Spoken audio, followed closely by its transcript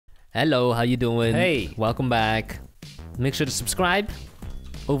Hello, how you doing? Hey. Welcome back. Make sure to subscribe.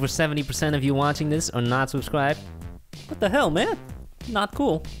 Over 70% of you watching this are not subscribed. What the hell, man? Not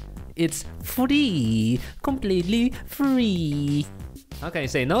cool. It's free. Completely free. How can you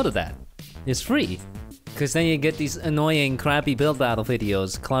say no to that? It's free. Because then you get these annoying, crappy build battle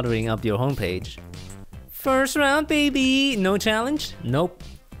videos cluttering up your homepage. First round, baby! No challenge? Nope.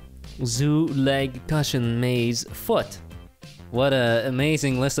 Zoo, leg, cushion, maze, foot. What a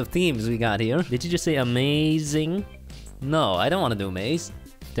amazing list of themes we got here. Did you just say amazing? No, I don't want to do maze.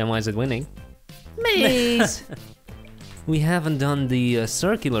 Then why is it winning? Maze! We haven't done the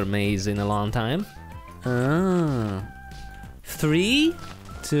circular maze in a long time. 3,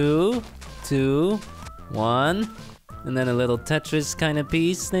 2, 2, 1. And then a little Tetris kind of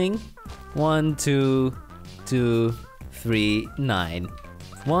piece thing. 1, 2, 2, 3, 9.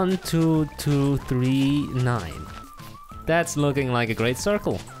 1, 2, 2, 3, 9. That's looking like a great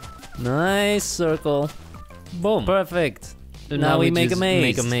circle. Nice circle. Boom. Perfect. Now we make a just maze.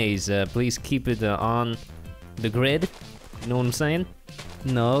 Make a maze. Please keep it on the grid. You know what I'm saying?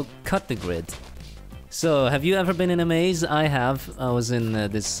 No, cut the grid. So, have you ever been in a maze? I have. I was in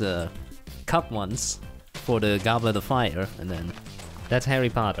this cup once for the Goblet of Fire, and then That's Harry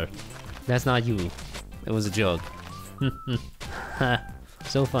Potter. That's not you. it was a joke.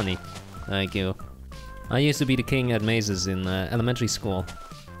 So funny. Thank you. I used to be the king at mazes in elementary school.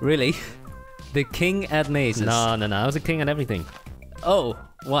 Really? The king at mazes? No, I was a king at everything. Oh,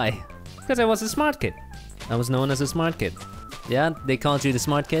 why? Because I was a smart kid. I was known as a smart kid. Yeah, they called you the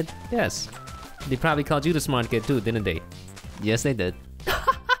smart kid? Yes. They probably called you the smart kid too, didn't they? Yes, they did.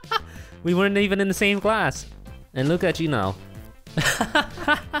 We weren't even in the same class. And look at you now.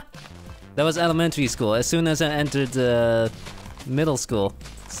 That was elementary school. As soon as I entered middle school,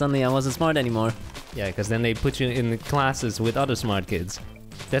 suddenly I wasn't smart anymore. Yeah, because then they put you in the classes with other smart kids.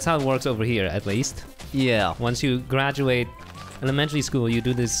 That's how it works over here, at least. Yeah. Once you graduate elementary school, you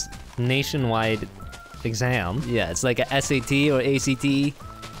do this nationwide exam. Yeah, it's like a SAT or ACT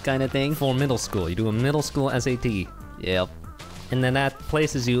kind of thing. For middle school. You do a middle school SAT. Yep. And then that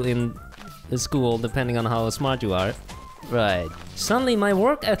places you in the school depending on how smart you are. Right. Suddenly my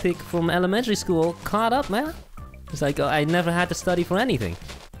work ethic from elementary school caught up, man. It's like I never had to study for anything.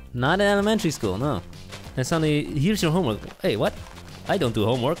 Not in elementary school, no. And suddenly, here's your homework. Hey, what? I don't do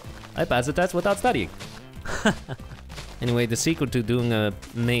homework. I pass the test without studying. Anyway, the secret to doing a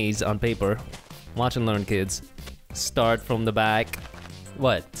maze on paper, watch and learn, kids. Start from the back.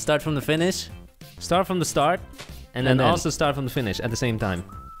 What? Start from the finish? Start from the start, and then then- also start from the finish at the same time.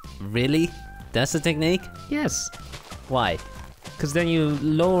 Really? That's the technique? Yes, Why? because then you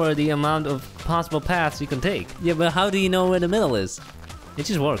lower the amount of possible paths you can take. Yeah, but how do you know where the middle is? It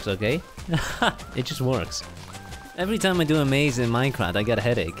just works, okay? It just works. Every time I do a maze in Minecraft, I get a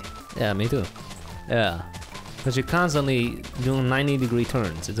headache. Yeah, me too. Yeah. Because you're constantly doing 90-degree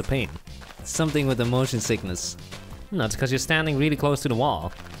turns. It's a pain. Something with the motion sickness. No, it's because you're standing really close to the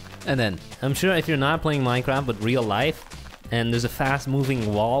wall. And then, I'm sure if you're not playing Minecraft but real life, and there's a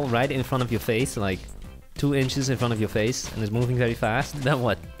fast-moving wall right in front of your face, like 2 inches in front of your face, and it's moving very fast. then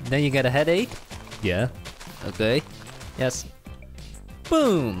what? Then you get a headache? Yeah. Okay. Yes.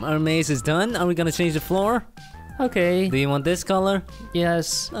 Boom! Our maze is done. Are we gonna change the floor? Okay. Do you want this color?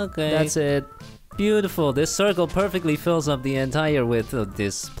 Yes. Okay. That's it. Beautiful. This circle perfectly fills up the entire width of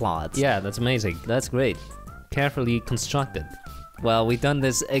this plot. Yeah, that's amazing. That's great. Carefully constructed. Well, we've done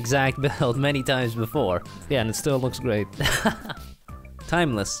this exact build many times before. Yeah, and it still looks great.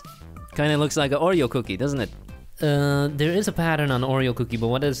 Timeless. Kinda looks like an Oreo cookie, doesn't it? There is a pattern on Oreo cookie, but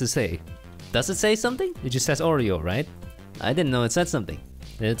what does it say? Does it say something? It just says Oreo, right? I didn't know it said something.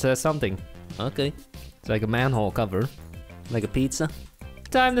 It says something. Okay. It's like a manhole cover. Like a pizza.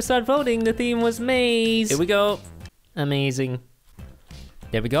 Time to start voting. The theme was maze. Here we go. Amazing.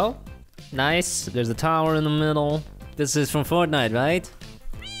 There we go. Nice. There's a tower in the middle. This is from Fortnite, right?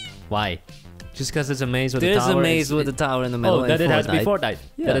 Why? Just because it's a maze with There's a tower? a maze with a tower in the middle. Oh, that in it has to be Fortnite. Fortnite.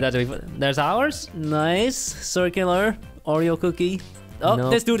 Yeah. That it has to be. There's ours? Nice. Circular. Oreo cookie. Oh, No.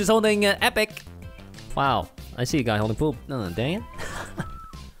 this dude is holding epic. Wow. I see a guy holding poop. No, dang it.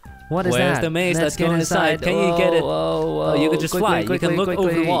 What is Where's that? the maze? Let's get go inside. Can you get it? Whoa, whoa. Oh, you can just fly. You can look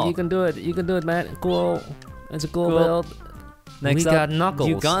over the wall. You can do it. You can do it, man. Cool. It's a cool Cool. build. Next we up, got Knuckles.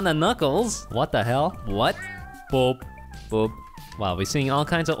 You got a Knuckles. What the hell? What? Boop. Boop. Wow, we're seeing all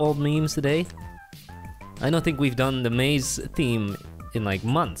kinds of old memes today. I don't think we've done the maze theme in like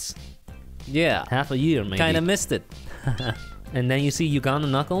months. Yeah. Half a year, maybe. Kinda missed it. And then you see Uganda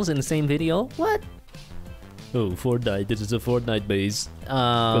Knuckles in the same video? What? Oh, Fortnite. This is a Fortnite base.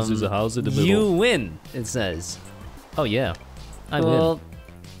 Because there's a house in the middle. You win, it says. Oh, yeah. I Well, win.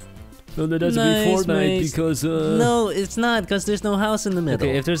 No, that doesn't Nice, be Fortnite mate. because No, it's not, because there's no house in the middle.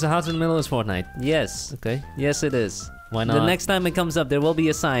 Okay, if there's a house in the middle, it's Fortnite. Yes. Okay. Yes, it is. Why not? The next time it comes up, there will be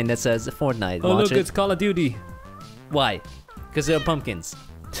a sign that says Fortnite. Oh, Watch look, it. it's Call of Duty. Why? Because there are pumpkins.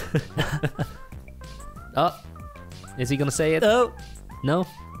 Oh, is he gonna say it? Oh. No,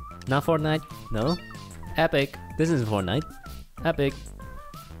 not Fortnite. No. Epic, This isn't Fortnite. epic.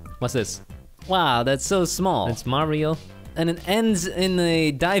 What's this? Wow, that's so small. It's Mario. And it ends in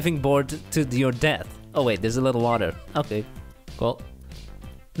a diving board to your death. Oh wait, there's a little water. Okay. Cool.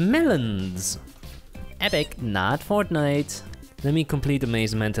 Melons. Epic. Not Fortnite. Let me complete the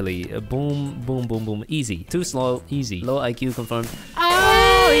maze mentally. Boom, boom, boom, boom. Easy. Too slow. Easy. Low IQ confirmed.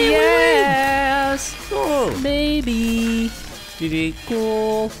 Oh, yes! Cool. Baby. GG.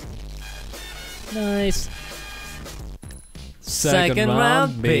 Cool. Nice. Second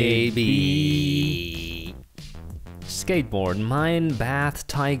round, baby. Skateboard. Mine, bath,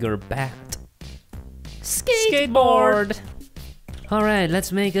 tiger, bat. Skateboard. Alright,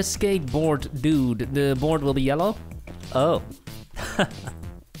 let's make a skateboard, dude. The board will be yellow. Oh.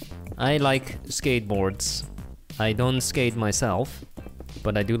 I like skateboards. I don't skate myself,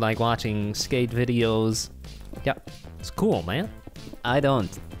 but I do like watching skate videos. Yeah, it's cool, man. I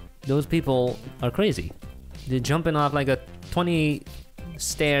don't. Those people are crazy. They're jumping off like a 20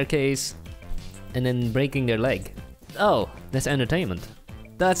 staircase and then breaking their leg. Oh, That's entertainment.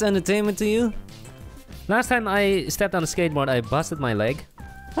 that's entertainment to you? Last time I stepped on a skateboard, I busted my leg.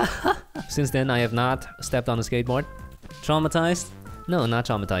 Since then, I have not stepped on a skateboard. Traumatized? No, not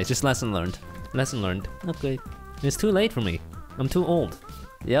traumatized. Just lesson learned. Lesson learned. Okay. It's too late for me. I'm too old.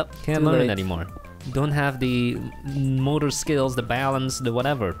 Yep. Can't too learn late. it anymore. Don't have the motor skills, the balance, the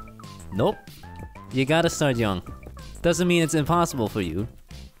whatever. Nope. You gotta start young. Doesn't mean it's impossible for you,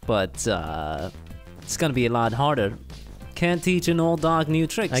 but it's gonna be a lot harder. Can't teach an old dog new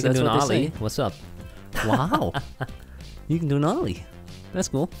tricks. I can That's do an what they ollie. say. What's up? Wow. You can do an ollie. That's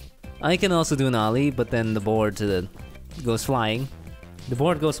cool. I can also do an ollie, but then the board goes flying. The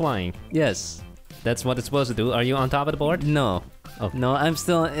board goes flying. Yes. That's what it's supposed to do. Are you on top of the board? No. Oh. No, I'm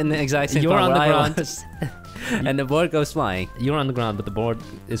still in the exact same You're part on the where I ground. was. And the board goes flying. You're on the ground, but the board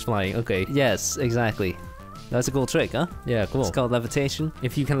is flying. Okay. Yes, exactly. That's a cool trick, huh? Yeah, cool. It's called levitation.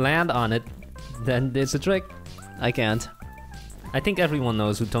 If you can land on it, then it's a trick. I can't. I think everyone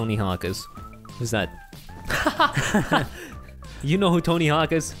knows who Tony Hawk is. Who's that? You know who Tony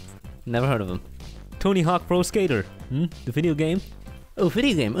Hawk is? Never heard of him. Tony Hawk Pro Skater. The video game? Oh,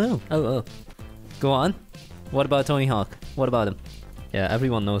 video game. Oh. Oh. Go on. What about Tony Hawk? What about him? Yeah,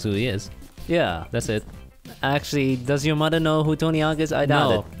 everyone knows who he is. Yeah. That's it. Actually, does your mother know who Tony Hawk is? I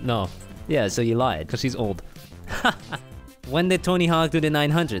doubt it. No, Yeah, so you lied. because she's old. When did Tony Hawk do the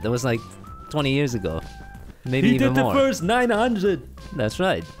 900? That was like 20 years ago. Maybe even more. first 900. That's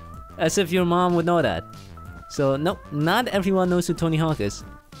right. As if your mom would know that. So, no, not everyone knows who Tony Hawk is.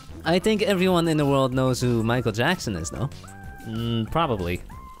 I think everyone in the world knows who Michael Jackson is, no? Probably.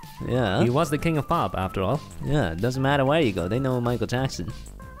 Yeah. He was the king of pop, after all. Yeah, it doesn't matter where you go, they know Michael Jackson.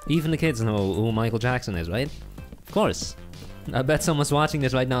 Even the kids know who Michael Jackson is, right? Of course. I bet someone's watching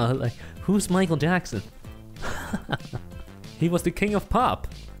this right now like, who's Michael Jackson? He was the king of pop.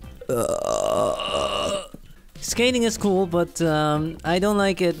 Skating is cool, but I don't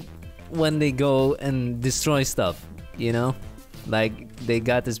like it when they go and destroy stuff, you know? Like, they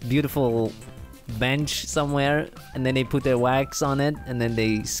got this beautiful bench somewhere, and then they put their wax on it, and then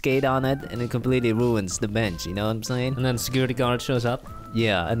they skate on it, and it completely ruins the bench, you know what I'm saying? And then the security guard shows up.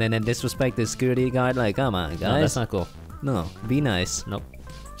 Yeah, and then disrespect the security guard, like, come on, guys. No, that's not cool. No, be nice. Nope.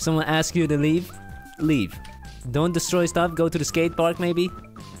 Someone asks you to leave, leave. Don't destroy stuff, go to the skate park maybe.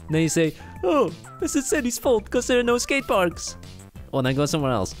 Then you say, oh, it's the city's fault because there are no skate parks. Well, then go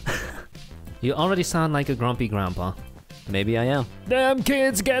somewhere else. You already sound like a grumpy grandpa. Maybe I am. Damn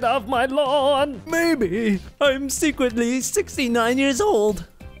kids, get off my lawn! Maybe I'm secretly 69 years old.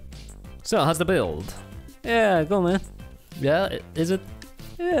 So, how's the build? Yeah, go man. Yeah, is it?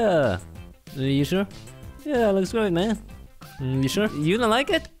 Yeah. Are you sure? Yeah, looks great, man. You sure? You don't like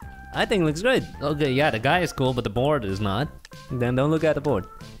it? I think it looks great. Okay, yeah, the guy is cool, but the board is not. Then don't look at the board.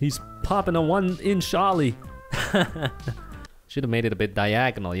 He's popping a 1-inch ollie. Should have made it a bit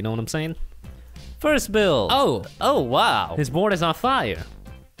diagonal, you know what I'm saying? First build. Oh, wow. His board is on fire.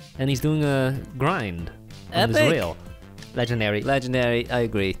 And he's doing a grind on his Epic. rail. Legendary. Legendary, I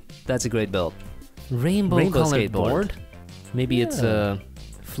agree. That's a great build. Rainbow colored skateboard. board. Maybe it's a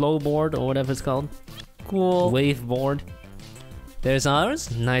flow board or whatever it's called. Cool. Wave board. There's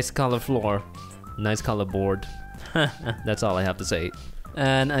ours. Nice color floor. Nice color board. That's all I have to say.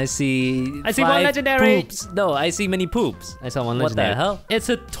 And I see. I see one 5 legendary. Poops. No, I see many poops. I saw one What legendary. the hell? It's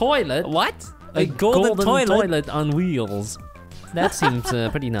a toilet. What? A golden toilet? toilet on wheels. That seems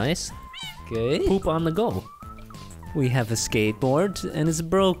pretty nice. Okay. Poop on the go. We have a skateboard and it's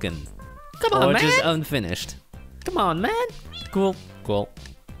broken. Come on, or man. just unfinished. Come on, man. Cool. Cool.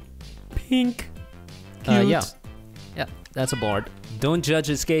 Pink. Yeah. Yeah, that's a board. Don't judge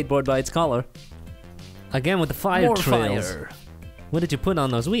a skateboard by its color. Again with the fire More trails. fire. What did you put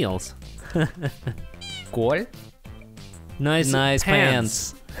on those wheels? Cool. Nice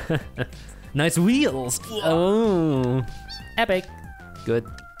pants. Nice wheels. Oh. Epic. Good.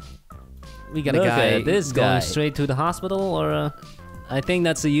 We got Look a guy at this going guy. straight to the hospital, or I think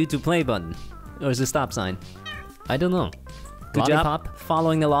that's the YouTube play button. Or is it a stop sign? I don't know. Good Lollipop. job.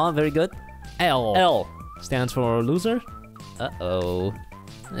 Following the law. Very good. L. L. Stands for loser. Uh-oh.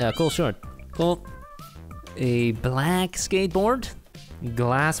 Yeah, cool shirt. Cool. A black skateboard?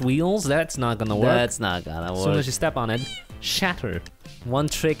 Glass wheels. That's not gonna work. That's not gonna As soon work. as you step on it, shatter. One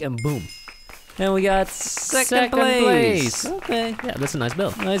trick and boom. And we got second Second place. place. Okay. Yeah, that's a nice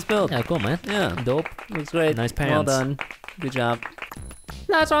build. Nice build. Yeah, cool, man. Yeah. Dope. Looks great. Nice pants. Well done. Good job.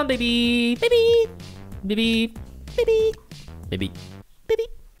 Last one, baby. Baby. Baby. Baby. Baby. Baby.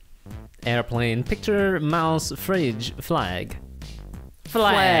 Airplane. Picture, mouse, fridge, flag.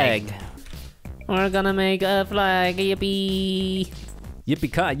 Flag. We're gonna make a flag. Yippee.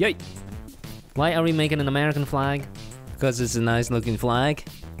 Yippee-ki-yay. Why are we making an American flag? Because it's a nice looking flag.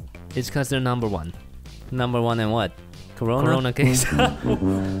 It's because they're number one. Number one in what? Corona? Corona case.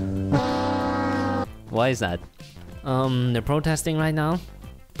 Why is that? They're protesting right now.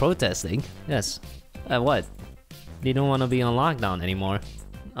 Protesting? Yes. What? They don't want to be on lockdown anymore.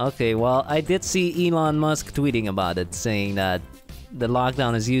 Okay, well, I did see Elon Musk tweeting about it, saying that the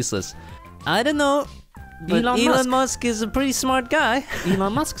lockdown is useless. I don't know, but Elon Musk is a pretty smart guy.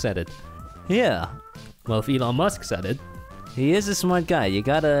 Elon Musk said it. Yeah. Well, if Elon Musk said it, he is a smart guy. You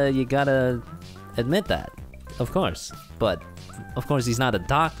gotta admit that. Of course. But, of course, he's not a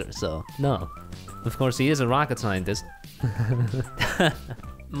doctor, so. No. Of course, he is a rocket scientist.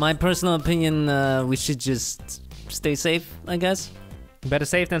 My personal opinion, we should just stay safe, I guess. Better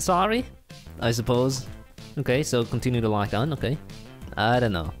safe than sorry? I suppose. Okay, so continue the lockdown, okay. I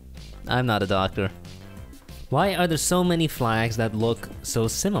don't know. I'm not a doctor. Why are there so many flags that look so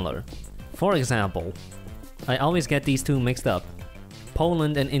similar? For example, I always get these two mixed up.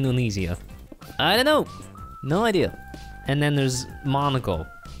 Poland and Indonesia. I don't know. No idea. And then there's Monaco.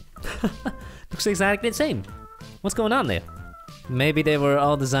 Looks exactly the same. What's going on there? Maybe they were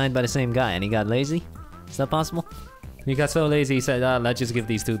all designed by the same guy and he got lazy? Is that possible? He got so lazy, he said, let's just give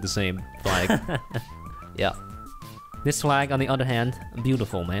these two the same flag. Yeah. This flag, on the other hand,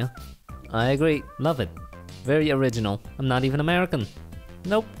 beautiful, man. I agree. Love it. Very original. I'm not even American.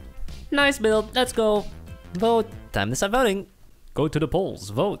 Nope. Nice build, let's go. Vote. Time to start voting. Go to the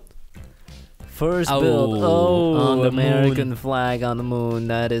polls, vote. First build. Oh, on the American moon. flag on the moon.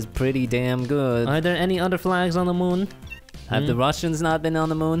 That is pretty damn good. Are there any other flags on the moon? Have the Russians not been on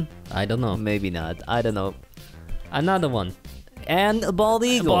the moon? I don't know. Maybe not. I don't know. Another one. And a bald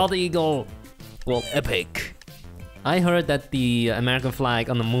eagle. Bald eagle. Well, epic. I heard that the American flag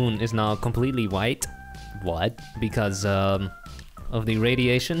on the moon is now completely white. What? Because of the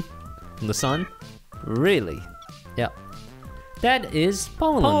radiation from the sun. Really? Yeah. That is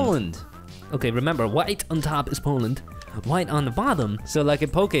Poland. Poland. Okay, remember, white on top is Poland. White on the bottom. So like a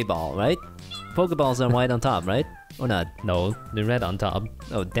Pokeball, right? Pokeballs are white on top, right? Or not? No, they're red on top.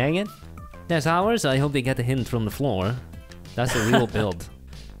 Oh, dang it. That's ours. I hope they get the hint from the floor. That's the real build.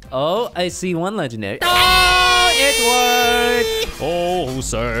 Oh, I see one legendary. Oh, it worked! Oh,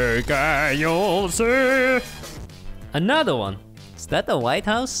 say, can you see? Another one. Is that the White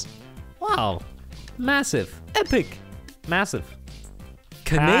House? Wow. Massive. Epic. Massive.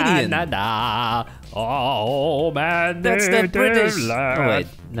 Canadian. Canada. Oh, man. That's the British. land. Oh, wait.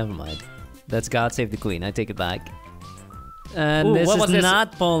 Never mind. That's God Save the Queen. I take it back. And Ooh, this what is was this?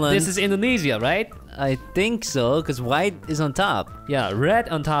 not Poland. This is Indonesia, right? I think so, because white is on top. Yeah, red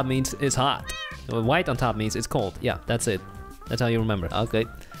on top means it's hot. White on top means it's cold. Yeah, that's it. That's how you remember. Okay.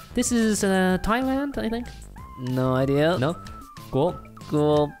 This is Thailand, I think. No idea. No? Cool.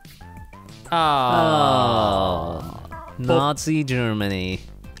 Cool. Oh. Nazi Germany.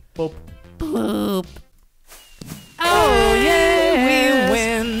 Boop. Boop. Oh, yeah, we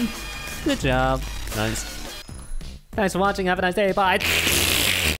win. Good job. Nice. Thanks for watching. Have a nice day. Bye.